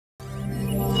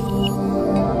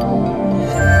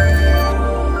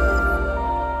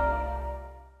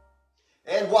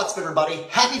What's up, everybody?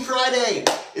 Happy Friday!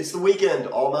 It's the weekend,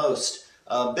 almost.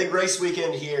 Big race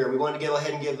weekend here. We wanted to go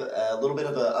ahead and give a little bit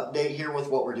of an update here with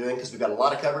what we're doing because we've got a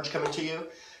lot of coverage coming to you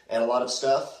and a lot of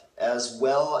stuff, as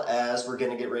well as we're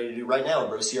going to get ready to do right now,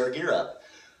 BROCR Gear Up.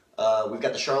 We've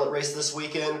got the Charlotte race this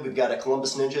weekend. We've got a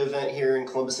Columbus Ninja event here in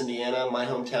Columbus, Indiana, my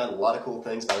hometown. A lot of cool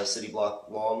things, about a city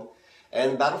block long.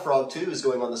 And Battlefrog 2 is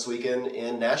going on this weekend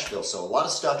in Nashville, so a lot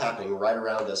of stuff happening right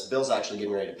around us. Bill's actually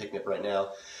getting ready to picnic right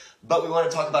now. But we want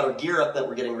to talk about our gear up that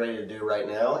we're getting ready to do right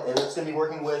now, and it's going to be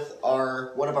working with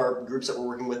one of our groups that we're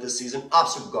working with this season,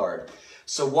 ObstacleGuard.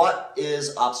 So what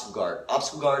is ObstacleGuard?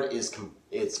 ObstacleGuard is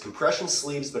it's compression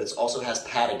sleeves, but it also has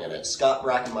padding in it. Scott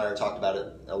Brackenmeyer talked about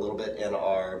it a little bit in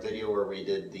our video where we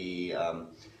did the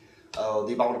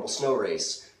Abominable Snow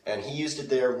Race. And he used it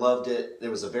there, loved it. It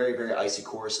was a very, very icy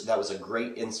course. That was a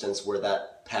great instance where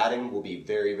that padding will be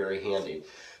very, very handy.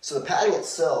 So the padding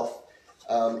itself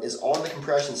is on the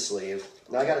compression sleeve.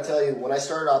 Now I gotta tell you, when I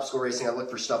started obstacle racing, I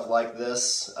looked for stuff like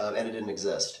this, and it didn't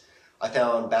exist. I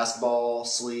found basketball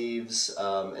sleeves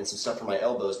and some stuff for my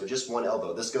elbows, but just one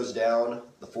elbow. This goes down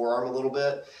the forearm a little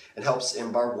bit. It helps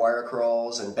in barbed wire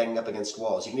crawls and banging up against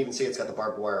walls. You can even see it's got the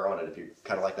barbed wire on it if you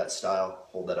kind of like that style.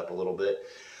 Hold that up a little bit.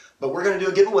 But we're going to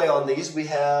do a giveaway on these. We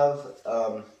have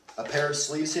a pair of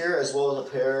sleeves here as well as a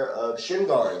pair of shin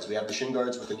guards. We have the shin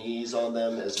guards with the knees on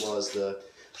them as well as the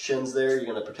shins there. You're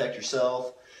going to protect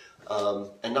yourself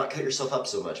and not cut yourself up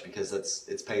so much because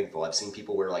it's painful. I've seen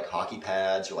people wear like hockey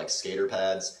pads or like skater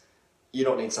pads. You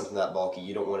don't need something that bulky.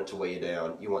 You don't want it to weigh you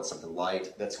down. You want something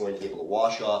light that's going to be able to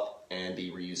wash off and be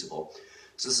reusable.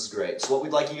 So this is great. So what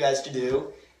we'd like you guys to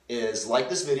do is like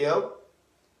this video.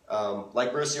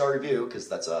 Like BROCR Review, because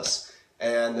that's us,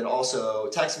 and then also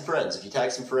tag some friends. If you tag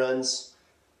some friends,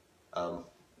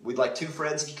 we'd like 2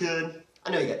 friends if you could.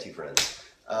 I know you got 2 friends.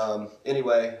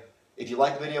 Anyway, if you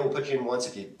like the video, we'll put you in once.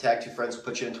 If you tag 2 friends, we'll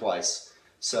put you in twice.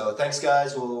 So thanks,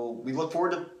 guys. We look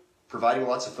forward to providing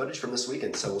lots of footage from this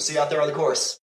weekend. So we'll see you out there on the course.